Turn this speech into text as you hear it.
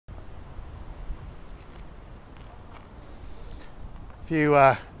few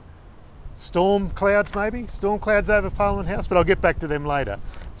storm clouds over Parliament House, but I'll get back to them later.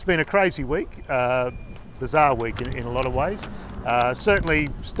 It's been a crazy week, bizarre week in a lot of ways. Certainly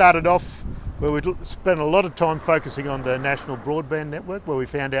started off where we spent a lot of time focusing on the National Broadband Network, where we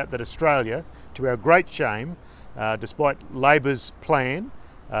found out that Australia, to our great shame, despite Labor's plan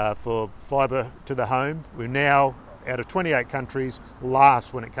for fibre to the home, we're now, out of 28 countries,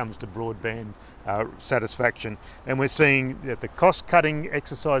 last when it comes to broadband satisfaction. And we're seeing that the cost-cutting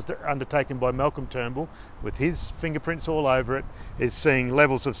exercise undertaken by Malcolm Turnbull, with his fingerprints all over it, is seeing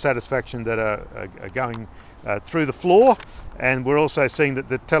levels of satisfaction that are going through the floor. And we're also seeing that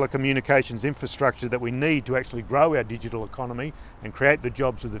the telecommunications infrastructure that we need to actually grow our digital economy and create the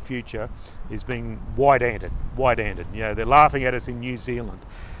jobs of the future is being wide-handed. You know, they're laughing at us in New Zealand.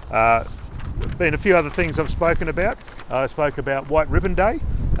 Been a few other things I've spoken about. I spoke about White Ribbon Day,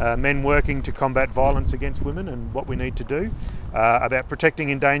 men working to combat violence against women and what we need to do, about protecting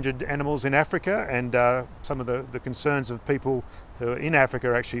endangered animals in Africa and some of the concerns of people who are in Africa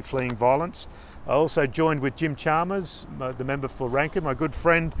are actually fleeing violence. I also joined with Jim Chalmers, the member for Rankin, my good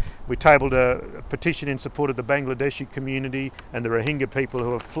friend. We tabled a petition in support of the Bangladeshi community and the Rohingya people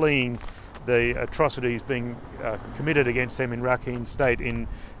who are fleeing the atrocities being committed against them in Rakhine State in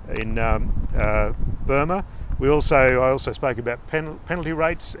Burma. I also spoke about penalty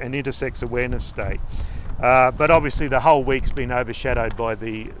rates and Intersex Awareness Day. But obviously the whole week's been overshadowed by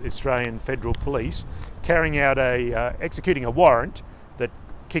the Australian Federal Police carrying out executing a warrant that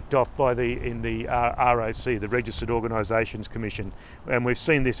kicked off in the ROC, the Registered Organisations Commission. And we've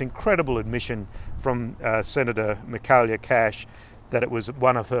seen this incredible admission from Senator Michaelia Cash that it was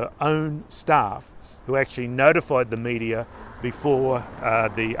one of her own staff who actually notified the media before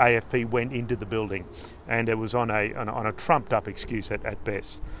the AFP went into the building, and it was on a trumped-up excuse at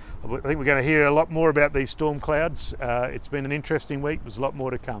best. I think we're going to hear a lot more about these storm clouds. It's been an interesting week. There's a lot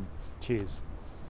more to come. Cheers.